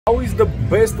How is the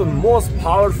best and most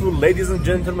powerful ladies and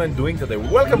gentlemen doing today?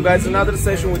 Welcome guys to another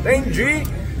session with NG.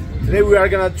 Today we are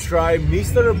gonna try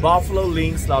Mr. Buffalo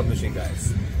Link slot machine,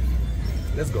 guys.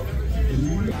 Let's go.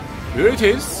 Here it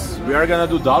is. We are gonna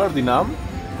do dollar denom,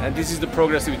 and this is the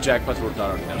progressive jackpot for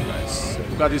dollar denom, guys.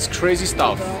 We got this crazy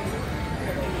stuff.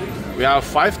 We have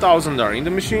 $5,000 in the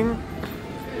machine,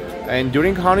 and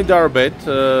during $100 bet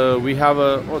we have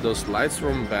those lights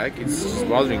from back. It's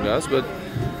bothering us, but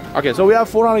okay, so we have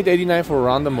 489 for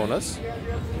random bonus.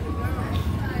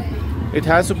 It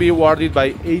has to be awarded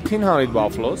by 1800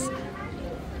 buffaloes.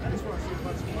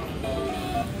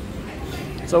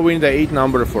 So we need the 8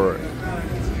 number for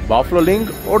Buffalo Link,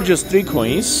 or just 3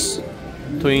 coins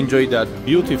to enjoy that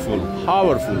beautiful,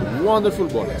 powerful, wonderful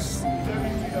bonus.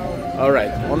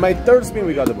 Alright, on my third spin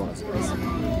we got the bonus.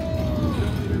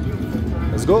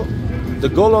 Let's go. The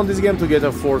goal on this game to get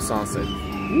a 4 sunset.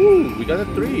 Woo, we got a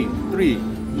 3.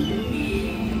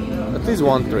 At least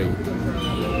 1 3.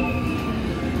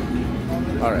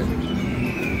 Alright.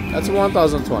 That's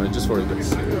 1020 just for you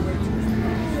guys.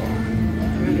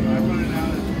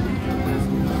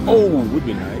 Oh, would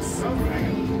be nice.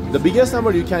 The biggest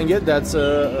number you can get, that's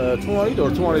 200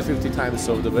 or 250 times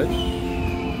of the bet.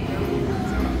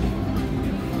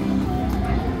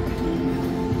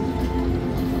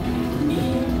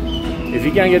 If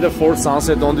you can get a 4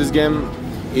 sunset on this game,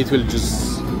 it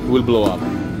will blow up.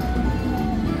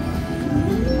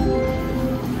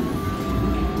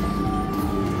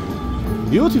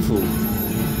 Beautiful.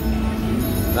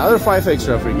 Another 5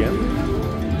 extra free game.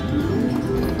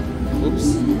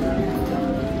 Oops.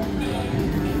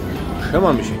 Come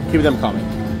on, machine. Keep them coming.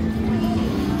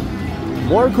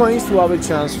 More coins to have a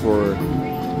chance for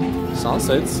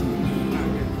sunsets.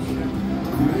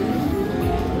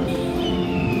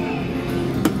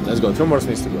 Let's go. 2 more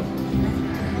spins to go.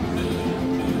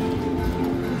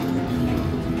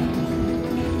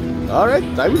 Alright,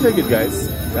 I will take it, guys.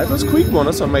 That was quick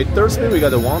bonus. On my third spin we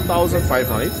got a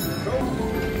 1500.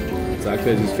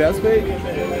 Exactly this fast pay.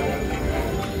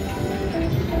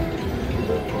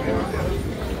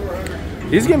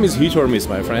 This game is hit or miss,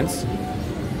 my friends.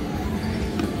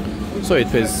 So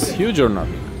it pays huge or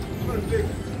nothing.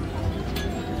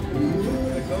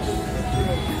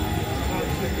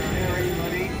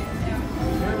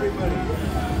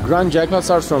 Grand jackpot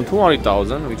starts from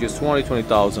 200,000, which is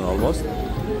 220,000 almost.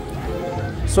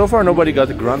 So far nobody got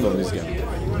a grand on this game.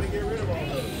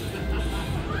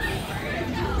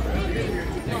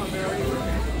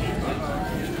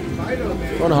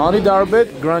 On $100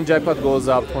 bet, grand jackpot goes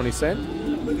up 20 cents.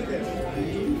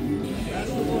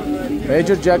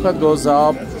 Major jackpot goes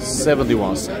up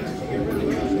 71 cents.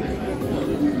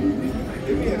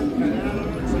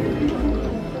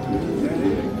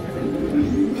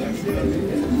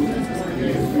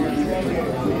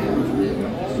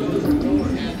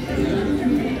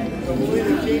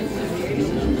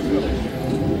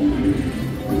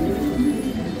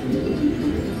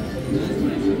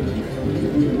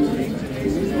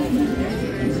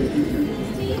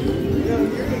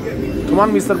 Come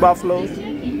on, Mr. Buffalo.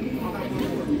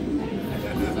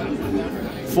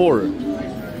 4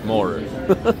 more.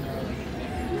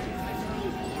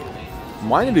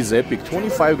 Minor is epic.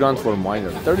 25 grand for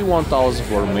minor, 31,000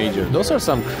 for major. Those are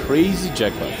some crazy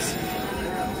jackpots.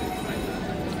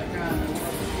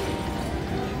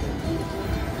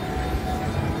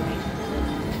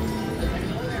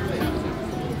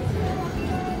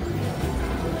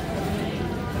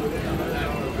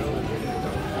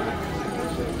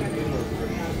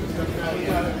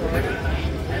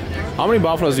 How many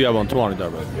buffaloes do you have on $200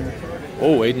 bet?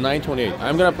 Oh, 8, 9, 28.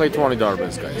 I'm gonna play $200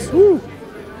 bets, guys. Woo!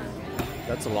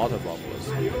 That's a lot of buffaloes.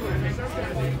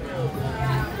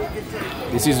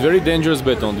 This is very dangerous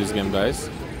bet on this game, guys.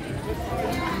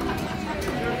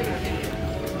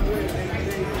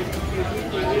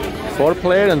 For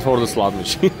player and for the slot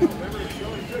machine.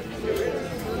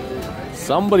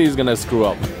 Somebody is gonna screw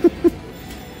up.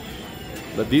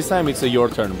 But this time it's your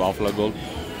turn, Buffalo Gold.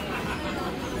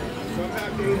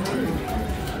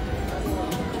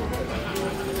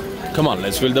 Come on,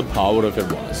 let's feel the power of your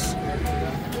bonus.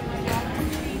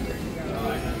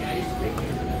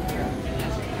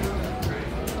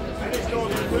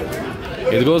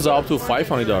 It goes up to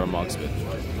 $500 max bet.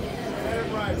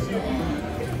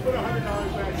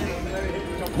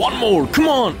 One more, come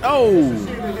on! Oh!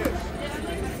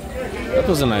 That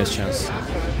was a nice chance.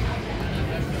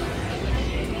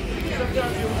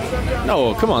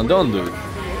 No, come on, don't do it.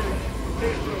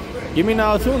 Give me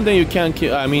now 2 and then you can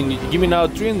keep, give me now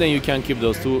 3 and then you can keep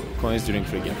those 2 coins during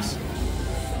free games.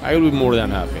 I will be more than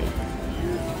happy.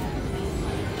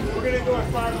 We're gonna go at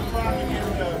 5 o'clock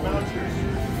and get vouchers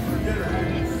for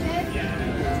dinner.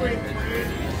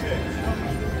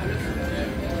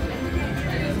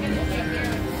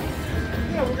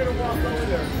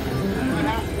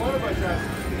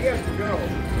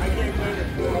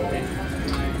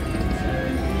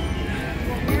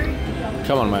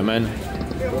 Come on, my man.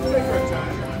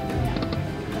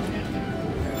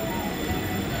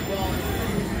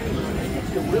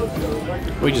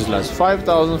 We just lost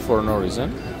 5,000 for no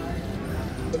reason.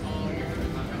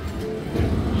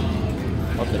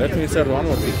 Okay, let me insert one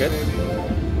more ticket.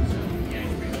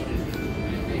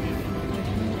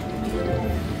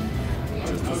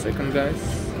 Just a second, guys.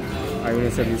 I will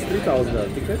insert this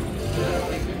 $3,000 ticket.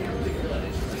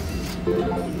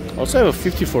 Also, I have a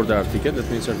 $54 ticket. Let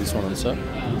me insert this one also.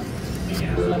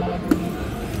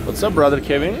 What's up, brother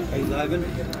Kevin? Are you living?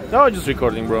 No, just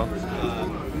recording, bro. I'm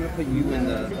gonna put you in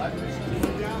the.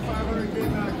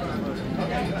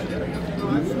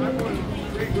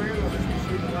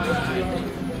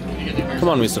 Come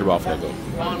on, Mr. Buffalo, go.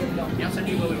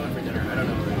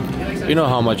 You know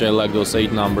how much I like those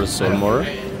 8 numbers or more,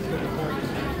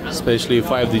 especially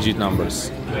 5-digit numbers.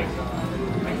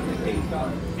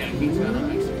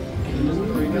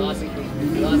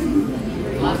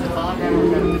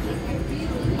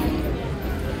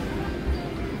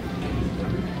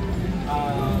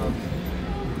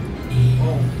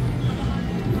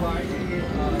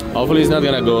 Hopefully, it's not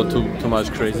gonna go too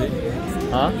much crazy.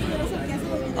 Huh?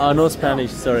 No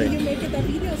Spanish, sorry. You make it a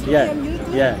video, so Yeah, on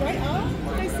YouTube, yeah. right?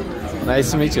 Oh,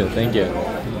 Nice to meet you. Thank you.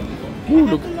 Ooh,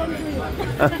 look.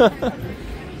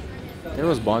 There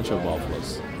was a bunch of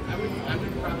buffaloes.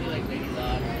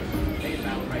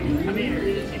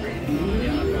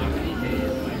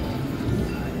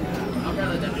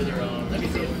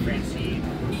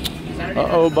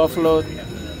 Uh-oh, buffalo.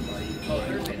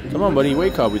 Come on, buddy.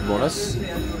 Wake up with bonus.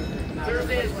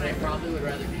 Thursday is when I probably would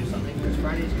rather do something, because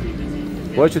Friday is pretty busy.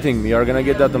 What you think? We are gonna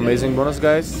get that amazing bonus,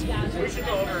 guys? We should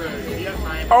go over, if you have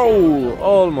time. Oh,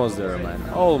 almost there, man.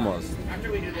 Almost.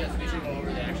 After we do this, we should go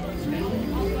over the actual schedule.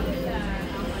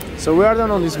 So we are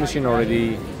done on this machine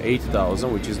already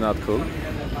 8,000, which is not cool. Yeah,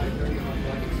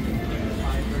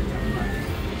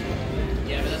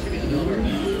 but that's gonna be the builder.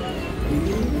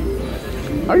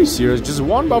 Are you serious? Just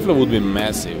one buffalo would be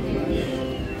massive.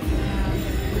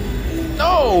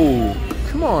 No!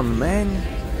 Come on, man.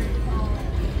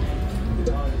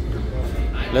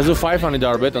 Let's do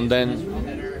 $500 bet and then...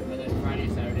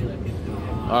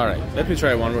 Alright, let me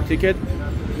try one more ticket.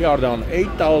 We are down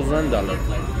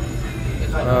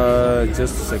 $8,000.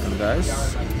 Just a second,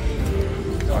 guys.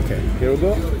 Okay, here we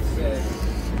go.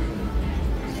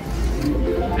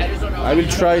 I will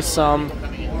try some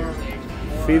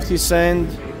 50 cent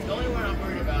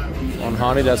on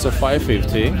honey. That's a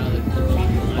 550.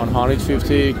 On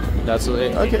 150, that's a,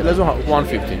 okay. Let's do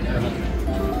 150. I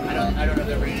don't know if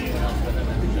they're bringing anyone else with them.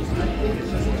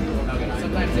 Okay,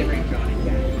 sometimes they bring Johnny.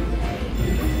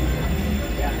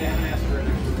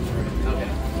 Okay.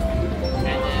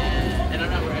 And I'm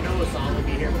not worried. I know Osama will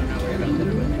be here, but I'm not worried about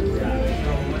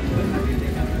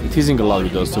that. Teasing a lot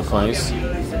with those 2 coins.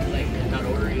 Like, not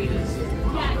ordering is.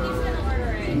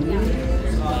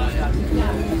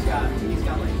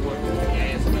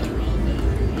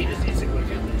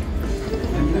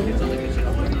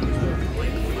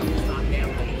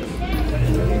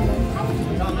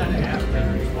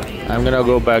 I'm gonna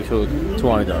go back to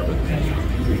 $20.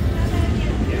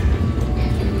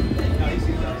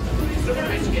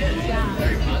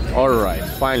 Alright,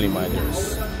 finally, my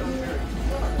dears.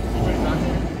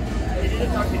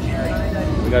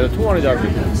 We got a $200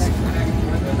 difference.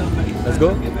 Let's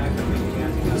go.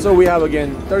 So we have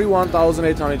again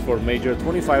 31,800 for major,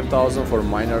 25,000 for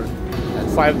minor, and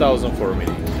 5,000 for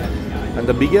mini. And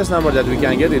the biggest number that we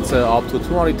can get, it's up to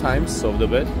 200 times of the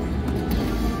bet.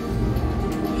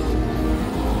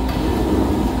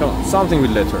 Come on, something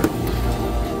with letter.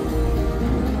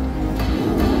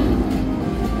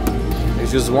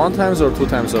 It's just 1 times or 2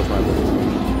 times of my bet.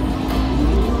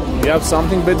 You have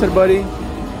something better, buddy?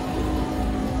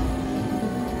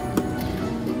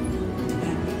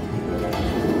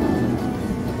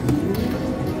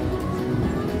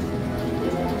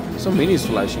 Some minis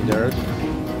flashing there.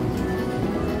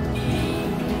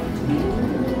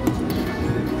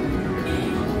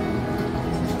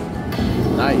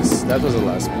 Nice, that was the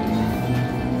last one.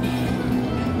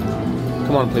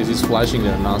 Come on, please, it's flashing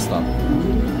there non-stop.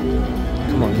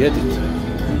 Come on, get it.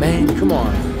 Man, come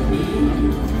on.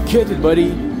 Get it,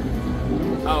 buddy.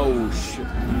 Oh, shit.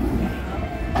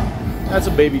 That's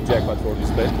a baby jackpot for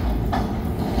this bet.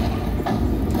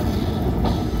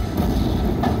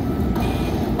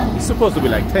 It's supposed to be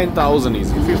like 10,000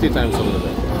 easy, 50 times over the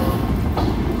bet.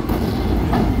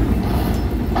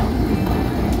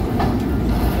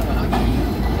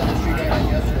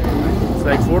 It's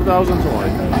like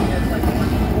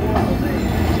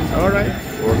 4,200. Alright,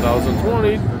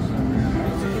 4,020.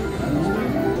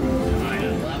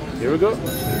 Here we go.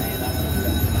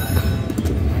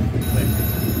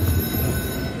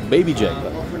 baby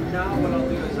jackpot.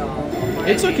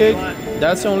 It's okay.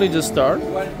 That's only the start.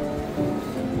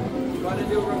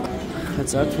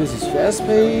 Let's activate this fast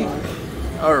pay.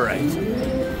 All right.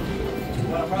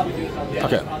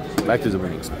 Okay, back to the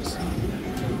winning space.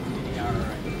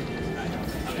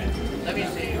 Let me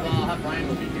see. Well, I'll have Brian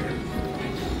will be here.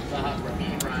 So I'll have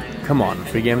me, Brian. Come on,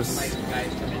 free games. Guys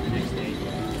come in the next day.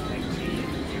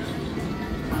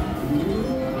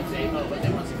 Let's say, oh, but they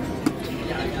want some.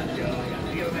 Yeah, I got Joe.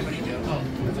 I got my buddy Joe. Oh,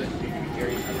 that's a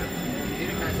Gary. You need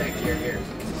to contact here.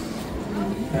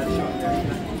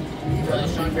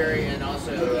 Sean Berry and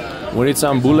also. We need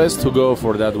some bullets to go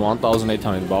for that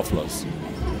 1,800 buffaloes.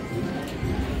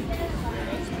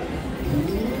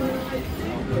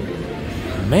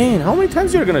 Man, how many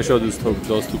times you're gonna show those two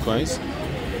coins?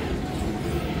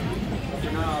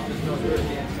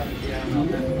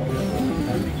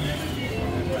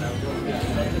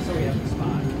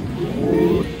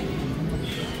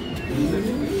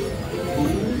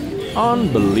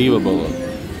 Unbelievable.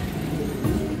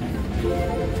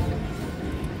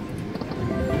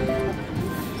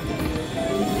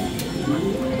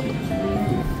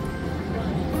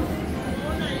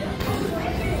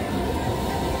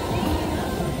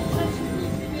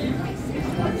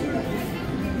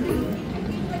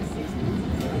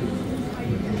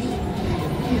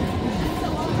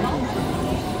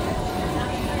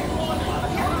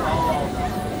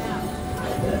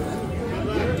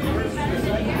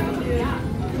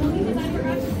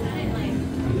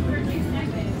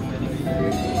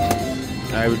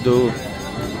 I would do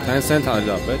 10 cents on it,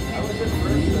 but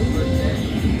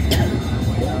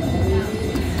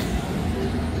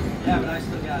Yeah, but I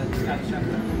still got it. Just got to check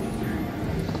it.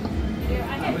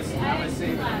 I was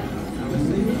saving it.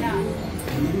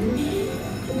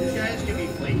 These guys can be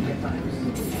flaky at times.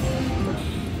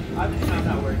 I'm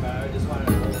not worried about it. I just wanted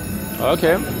to.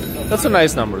 okay. That's a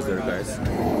nice numbers there, guys.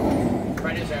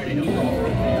 Friday, Saturday, no.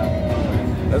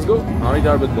 Let's go.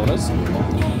 $100 with bonus.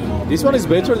 This one is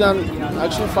better than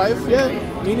actually 5. Yeah,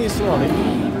 minis one.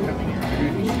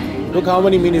 Look how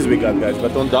many minis we got, guys.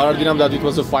 But on dollar dinam that it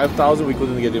was a 5,000, we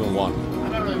couldn't get even one.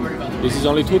 I'm not really worried about that. This is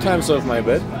only 2 times of my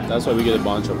bet. That's why we get a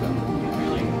bunch of them.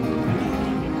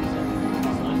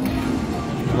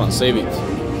 Come on, save it.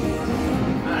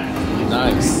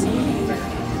 Nice.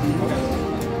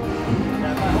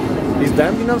 This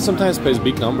damn dinam sometimes pays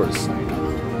big numbers.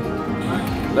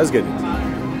 Let's get it.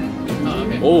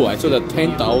 Oh, I saw that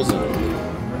 10,000.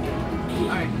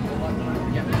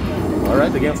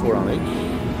 Alright, again 4 on 8.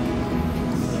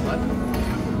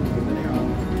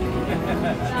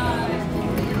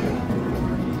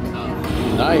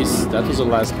 Nice, that was the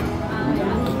last one.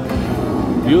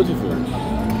 Beautiful.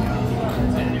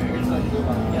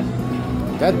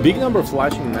 That big number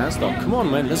flashing in NASDAQ. Come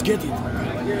on, man, let's get it.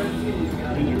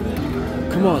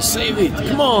 Come on, save it.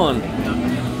 Come on.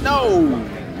 No.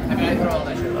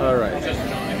 Alright.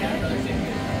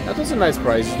 That was a nice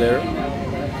price there.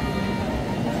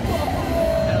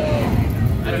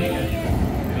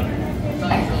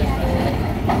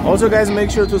 Also, guys,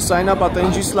 make sure to sign up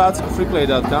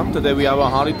atngslotsfreeplay.com. Today we have a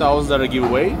 $100,000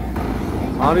 giveaway.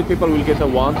 100 people will get a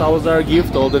 $1,000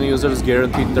 gift. All the users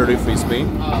guaranteed 30 free spin.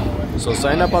 So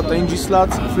sign up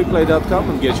atngslotsfreeplay.com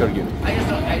and get your gift. I just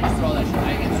throw that shit.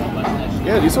 I get so much of that shit.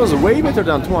 Yeah, this was way better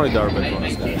than $200 bet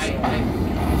bonus, guys.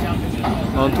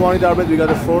 On $20 bet we got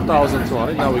a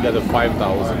 4,200. Now we got a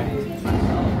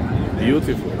 5,000.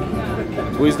 Beautiful.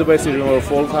 Who is the best in our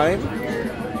full time?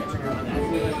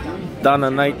 Dana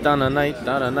night, Dana night,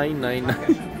 Dana night, night, night.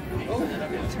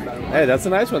 Hey, that's a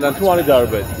nice one. That's $20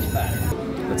 bet.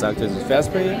 Let's act as a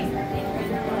fast pay.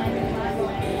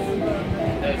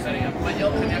 They're setting up. But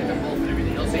you'll connect them both and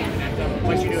everything. You'll say connect them.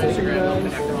 Once you do Instagram, you'll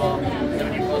connect them all. So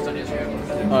when you post on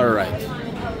Instagram. All right.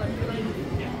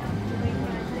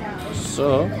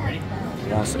 So,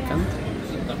 1 second.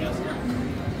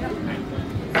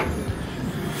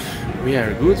 We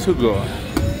are good to go.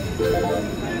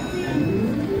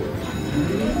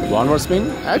 One more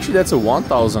spin? Actually, that's a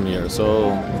 1,000 here,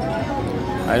 so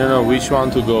I don't know which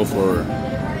one to go for.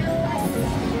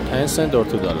 10 cents or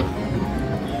 $2.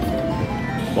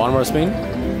 One more spin.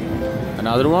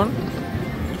 Another one.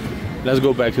 Let's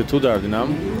go back to $2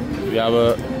 dinam. We have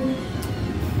a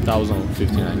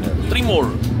 1,059 here. 3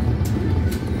 more.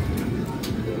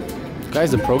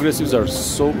 Guys, the progressives are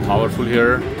so powerful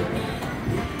here.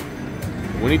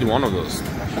 We need one of those.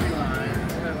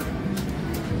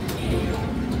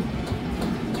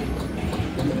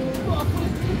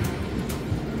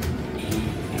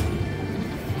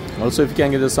 Also, if you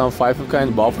can get some 5 of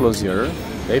kind buffaloes here,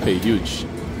 they pay huge.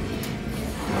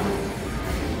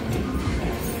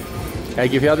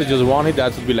 Like if you had to just one hit,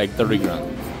 that would be like 30 grand.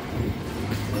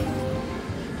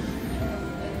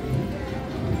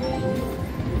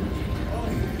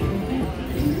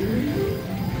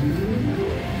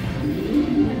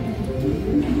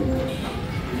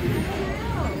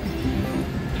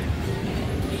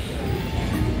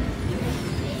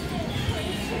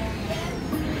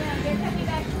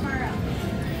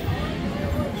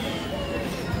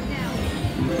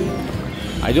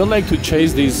 I don't like to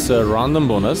chase this random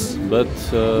bonus, but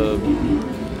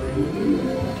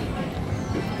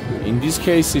in this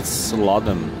case it's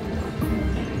allotment.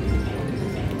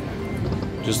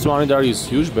 Just 20 there is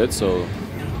huge bet, so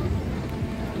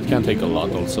it can take a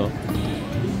lot also.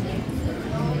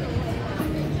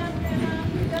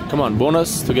 Come on,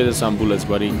 bonus to get some bullets,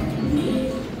 buddy.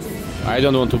 I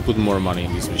don't want to put more money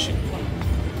in this machine.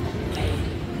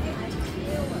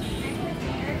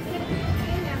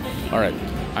 Alright,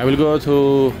 I will go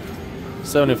to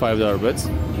 $75 bets.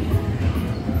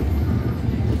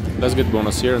 Let's get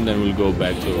bonus here and then we'll go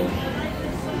back to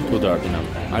 $2 now.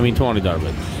 I mean $20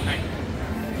 bet.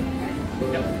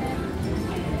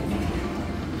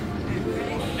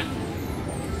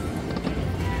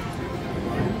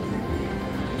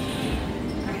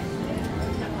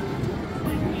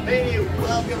 Hey,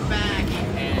 welcome back.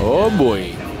 And, Oh boy.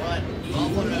 You know what?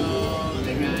 Buffalo,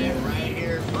 the guy right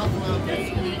here, Buffalo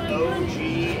Daily OG,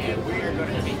 and we're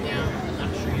going to take down the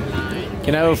luxury line.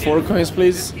 Can I have 4 coins,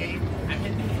 please? I'm hitting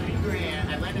 $3,000.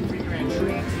 I landed $3,000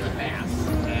 trades in the past,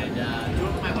 and 2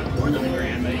 of them I won more than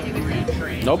 $1,000, but I didn't get the grand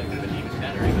trade. Nope. So it could have been even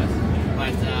better, I guess.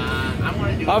 But I want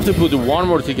to do. I have to put one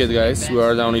more ticket, guys. We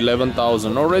are down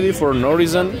 11,000 already for no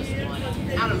reason.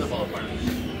 Out of the ballpark.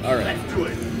 All right. Let's do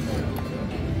it.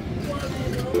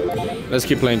 Let's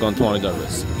keep playing on $20.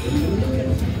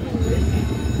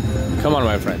 Come on,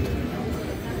 my friend.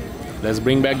 Let's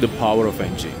bring back the power of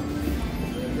NG.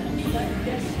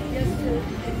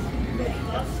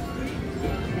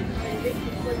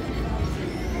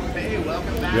 Hey,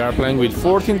 welcome back. We are playing with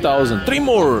 14,000. 3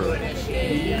 more. OG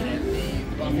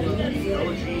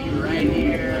right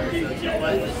here. So you know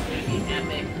what? This is going to be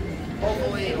epic.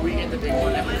 Hopefully we get the big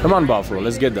one. Come on, Buffalo.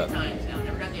 Let's get that. Times now.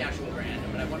 Never got the actual grand,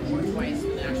 but I won more twice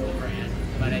than the actual grand.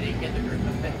 But I didn't get the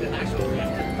actual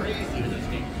grand. It's crazy with those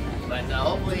games. But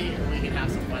hopefully we can have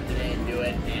some fun today and do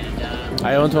it. And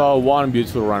I want to have one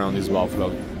beautiful run on this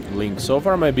Buffalo link. So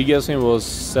far, my biggest win was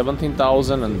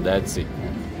 17,000, and that's it.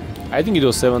 I think it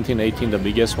was 17, 18, the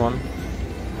biggest one.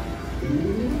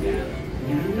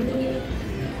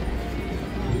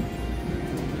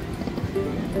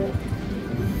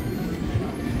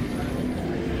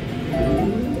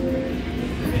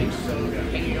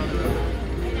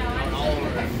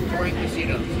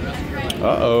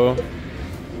 Uh-oh.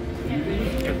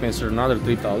 That means there's another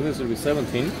 3,000. This will be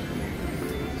 17.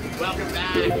 welcome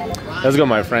back. Let's go,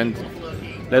 my friend.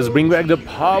 Let's bring back the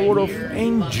power of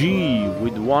NG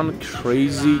with one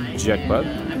crazy jackpot.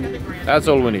 That's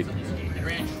all we need.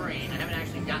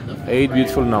 8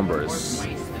 beautiful numbers.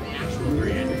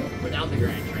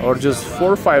 Or just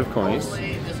 4 or 5 coins.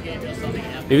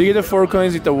 If you get 4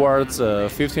 coins, it awards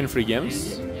 15 free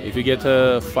games. If you get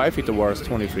 5, it awards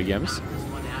 20 free games.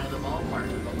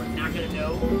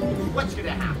 What's gonna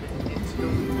happen? It's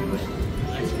going to do it.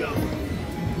 Let's go.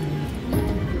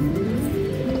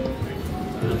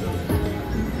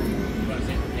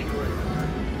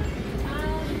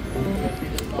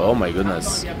 Oh my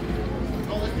goodness.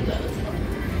 Oh, let's do that. Let's go.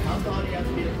 How tall do you have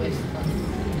to be to place the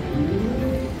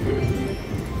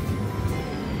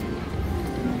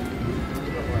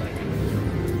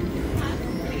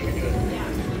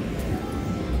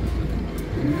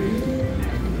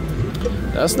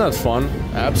That's not fun.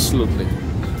 Absolutely.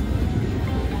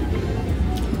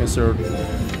 Okay, sir.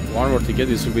 One more ticket.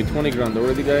 This will be 20 grand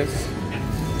already, guys.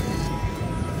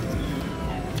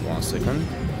 1 second.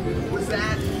 Was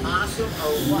that awesome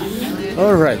or what?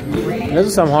 Alright. Let's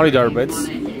do some holiday bets.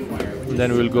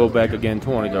 Then we'll go back again to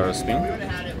 $20 spin. We would have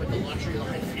had it with the luxury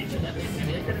line feature. That thing, I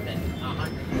mean, it could have been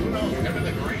 100. Who knows? It could have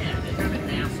been $1,000. It could have been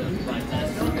massive, but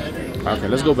still good. Okay,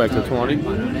 let's go back to 20.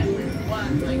 What?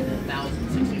 Like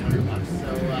 $1,600.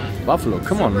 So, Buffalo,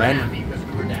 come on, man. happy because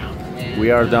we were down. And, We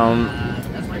are down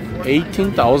that's my fourth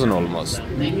 18,000 almost. So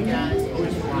thank you guys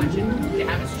always for watching. If you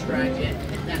haven't subscribed yet,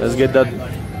 hit that Let's get that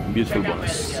subscribe button. beautiful Check out my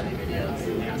bonus. other videos.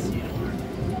 Yeah, see you tomorrow.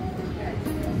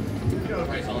 You know what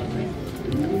price all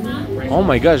is. Oh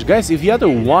my gosh, guys, if you had a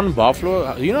 1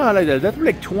 Buffalo, you know how like that would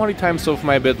like 20 times of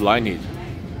my bet line hit.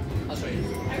 I'll show you.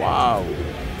 Wow.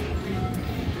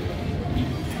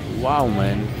 Wow,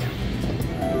 man.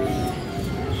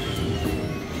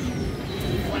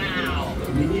 Wow.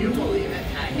 Can you believe it?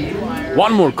 At Haywire.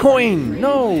 One more coin!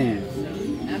 No!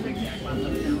 Epic jackpot,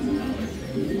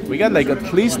 $11,000. We got like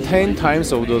at least 10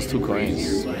 times of those 2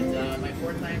 coins. But my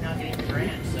fourth time now getting the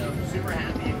grand, so super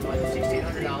happy with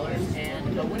 $1,600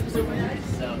 and a win super nice.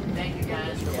 So thank you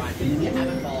guys for watching. If you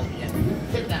haven't followed me yet,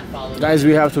 hit that follow. Guys,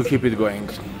 we have to keep it going.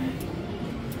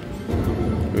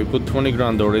 We put 20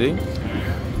 grand already.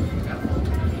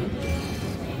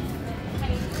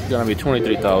 It's gonna be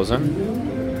 23,000.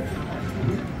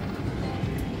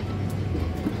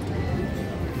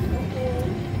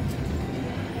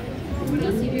 What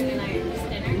else are you doing tonight? Just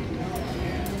dinner?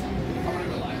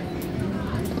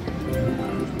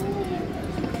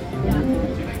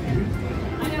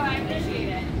 I know, I appreciate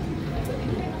it.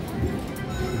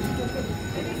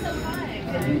 It'd be so fun.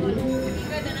 It'd be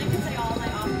good, then I can say all my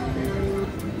off-colors.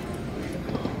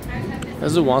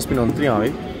 Let's do one spin on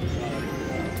 300.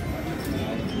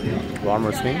 One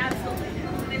more spin. Absolutely.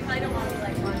 They probably don't want to be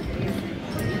like one.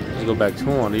 Let's go back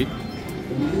 200.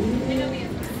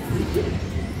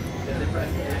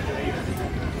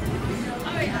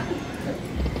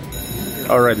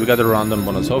 Alright, we got the random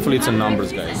bonus. Hopefully it's in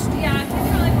numbers, guys. Yeah, I think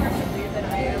you're like more familiar than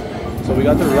I am. So we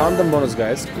got the random bonus,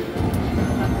 guys.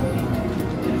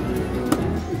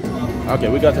 Okay,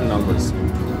 we got the numbers.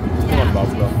 Come on,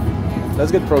 Buffalo.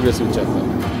 Let's get progressive jackpot.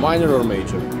 Minor or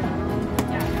major?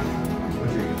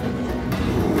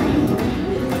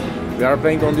 We are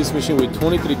playing on this machine with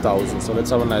 23,000, so let's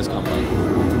have a nice comeback.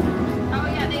 Oh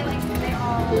yeah, they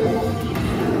all.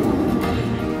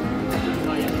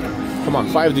 Come on,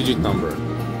 5-digit number.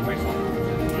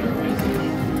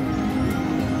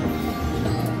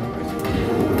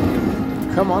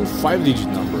 Come on, 5-digit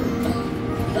number.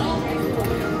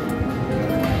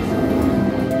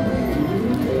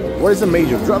 What is the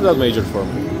major? Drop that major for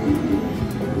me.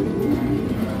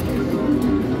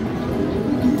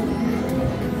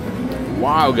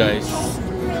 Wow, guys.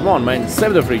 Come on, man.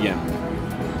 Save the free game.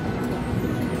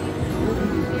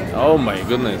 Oh my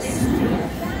goodness.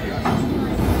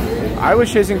 I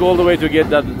was chasing all the way to get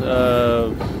that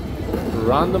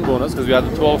random bonus because we had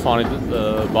the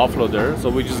 1200 Buffalo there. So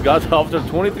we just got after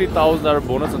 $23,000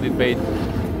 bonus and it paid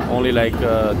only like,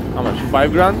 how much?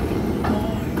 5 grand?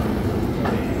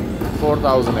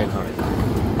 4,800.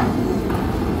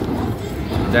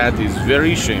 That is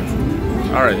very shameful.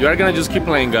 Alright, we are gonna just keep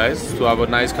playing, guys, to have a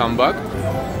nice comeback.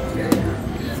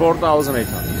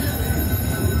 4,800.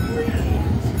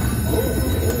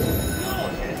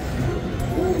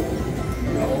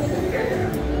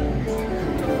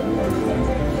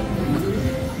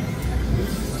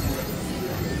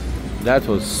 That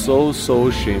was so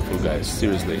shameful, guys,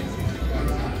 seriously.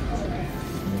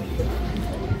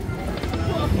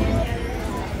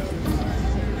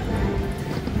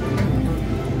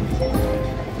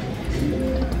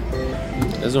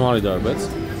 There's no $100 bets.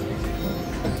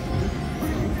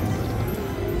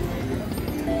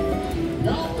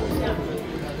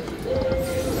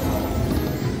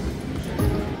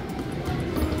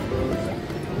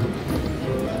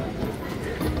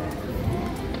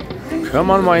 Come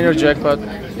on, minor jackpot.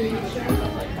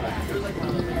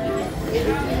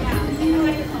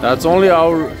 That's only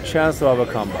our chance to have a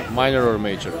comeback, minor or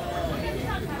major.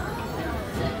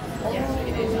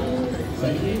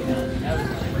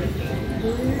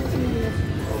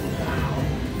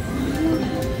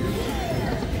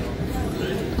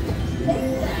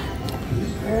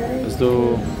 Let's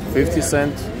do 50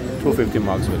 cent, 250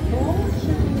 max with.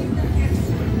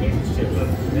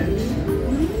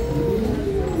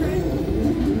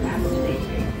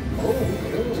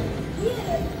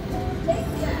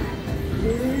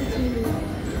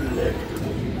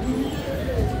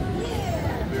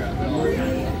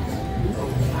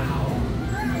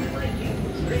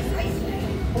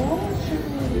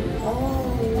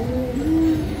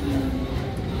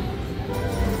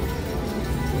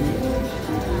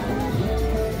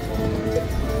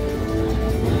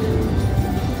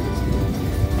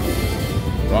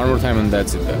 One more time and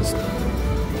that's it, guys.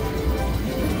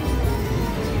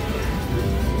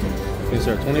 These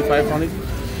are 2,500.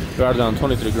 We are down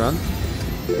 23 grand.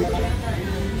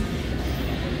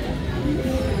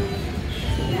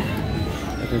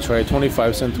 I can try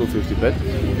 25 cent, 250 bet.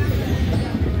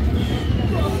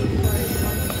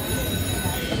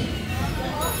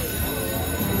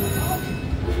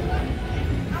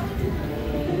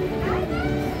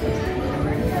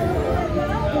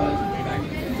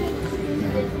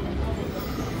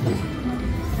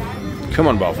 Come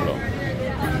on, Buffalo.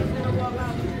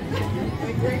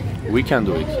 We can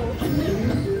do it.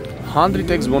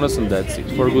 100x bonus and that's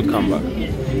it for a good comeback.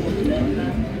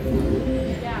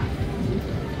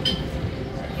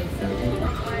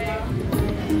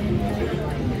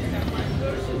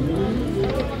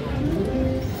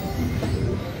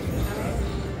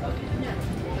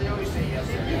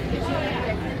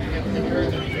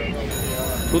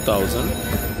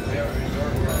 $2,000.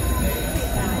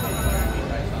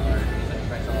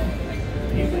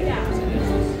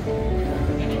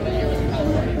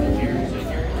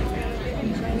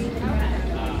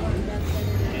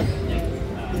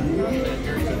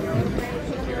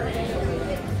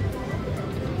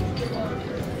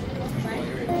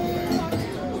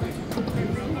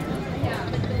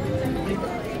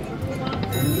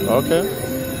 Okay.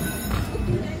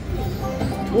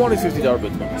 $250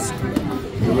 bet bonus.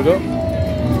 Here we go.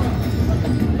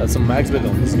 That's a max bet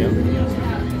on this game.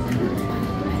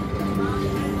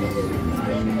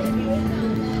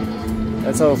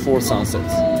 That's our 4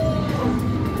 sunsets.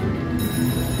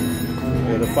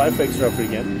 We have a 5 extra free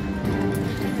game.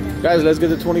 Guys, let's get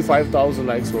the 25,000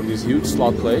 likes for this huge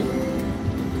slot play.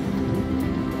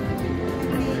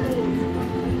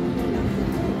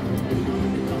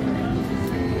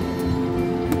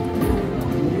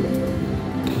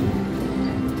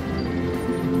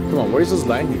 Come on, where is those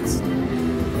line hits?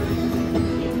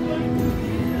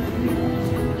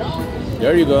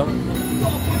 There you go.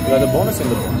 You got the bonus in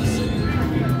the bonus.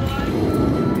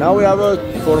 Now we have a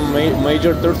for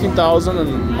major 13,000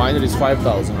 and minor is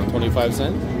 5,000 and 25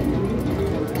 cents.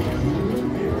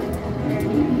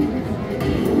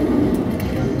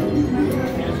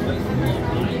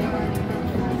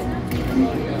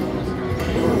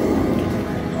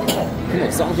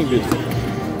 Something beautiful.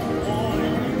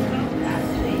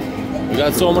 We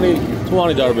got so many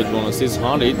 $200 bet bonuses,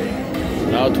 100,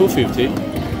 now 250.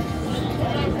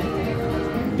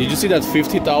 Did you see that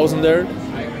 50,000 there?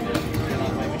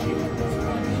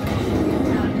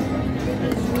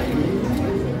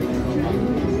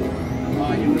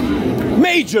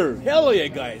 Major! Hell yeah,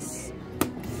 guys!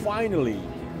 Finally!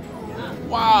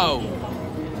 Wow!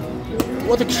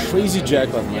 What a crazy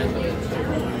jackpot, man!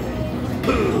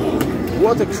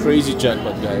 What a crazy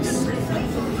jackpot, guys.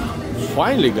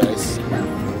 Finally, guys.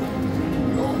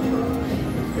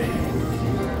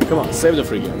 Come on, save the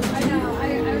free game.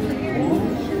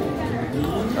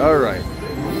 Alright.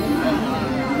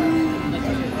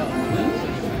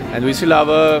 And we still have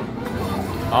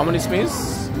how many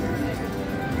spins?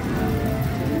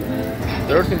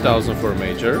 13,000 for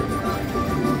major.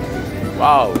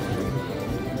 Wow.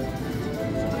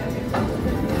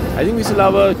 I think we still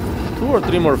have 2 or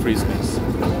 3 more free spins.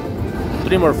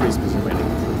 3 more free spins remaining.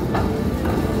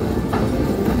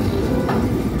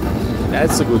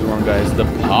 That's a good one, guys. The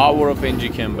power of NG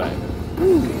came back.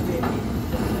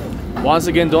 Once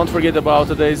again, don't forget about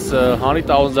today's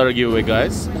 $100,000 giveaway,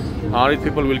 guys. 100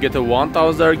 people will get a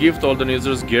 $1,000 gift. All the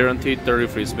users guaranteed 30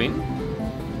 free spin.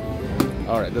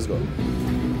 Alright, let's go.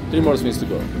 3 more spins to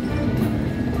go.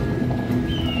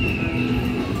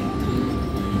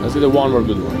 Let's get one more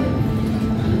good one.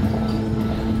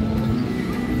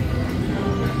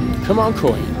 Come on,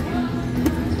 coin.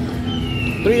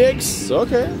 3x,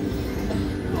 okay.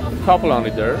 Couple on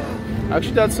it there.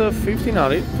 Actually, that's a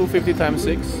 1500, 250 times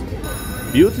 6.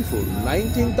 Beautiful.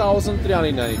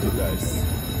 19,392, guys.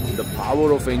 The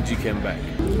power of NG came back.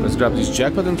 Let's grab this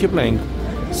jackpot and keep playing.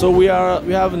 So we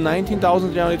have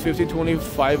 19,350,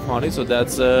 2,500. So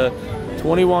that's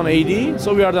 2180.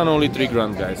 So we are done only 3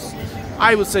 grand, guys.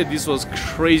 I would say this was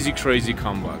crazy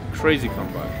comeback. Crazy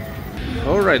comeback.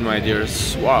 Alright, my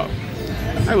dears. Wow.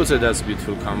 I would say that's a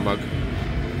beautiful comeback.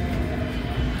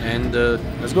 And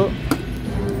let's go.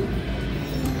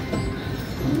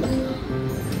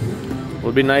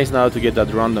 Would be nice now to get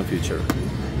that random feature.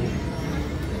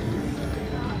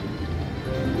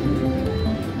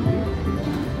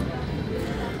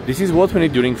 This is what we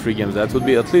need during free games. That would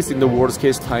be at least in the worst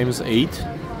case times 8.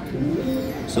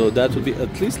 So that would be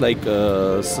at least like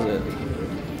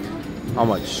how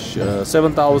much?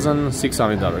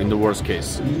 $7,600 in the worst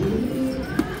case.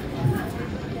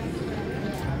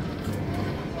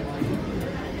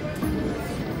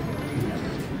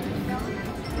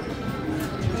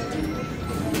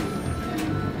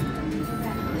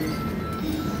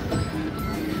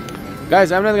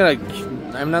 Guys, I'm not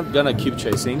gonna keep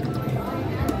chasing.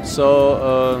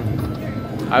 So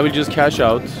I will just cash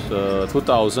out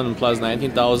 2,000 plus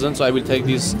 19,000. So I will take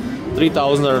this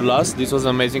 3,000 or less. This was an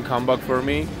amazing comeback for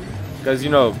me, because you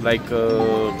know, like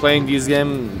playing this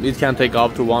game, it can take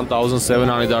up to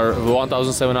 1,700 or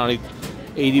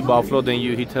 1,780 buffalo. Then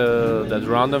you hit that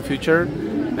random feature,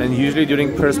 and usually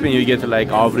during per spin you get like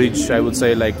average, I would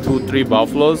say like 2-3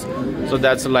 buffaloes. So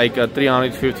that's like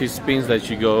 350 spins that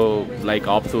you go like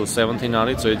up to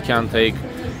 1,700. So it can take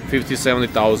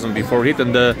 50,000-70,000 before hit.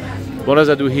 And the bonus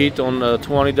that we hit on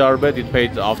 $20 bet, it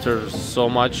paid after so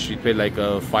much. It paid like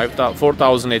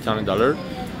 $4,800.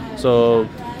 So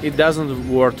it doesn't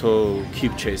worth to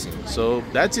keep chasing. So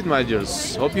that's it, my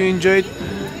dears. Hope you enjoyed,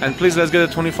 and please let's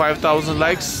get 25,000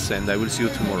 likes, and I will see you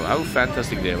tomorrow. Have a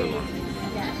fantastic day, everyone.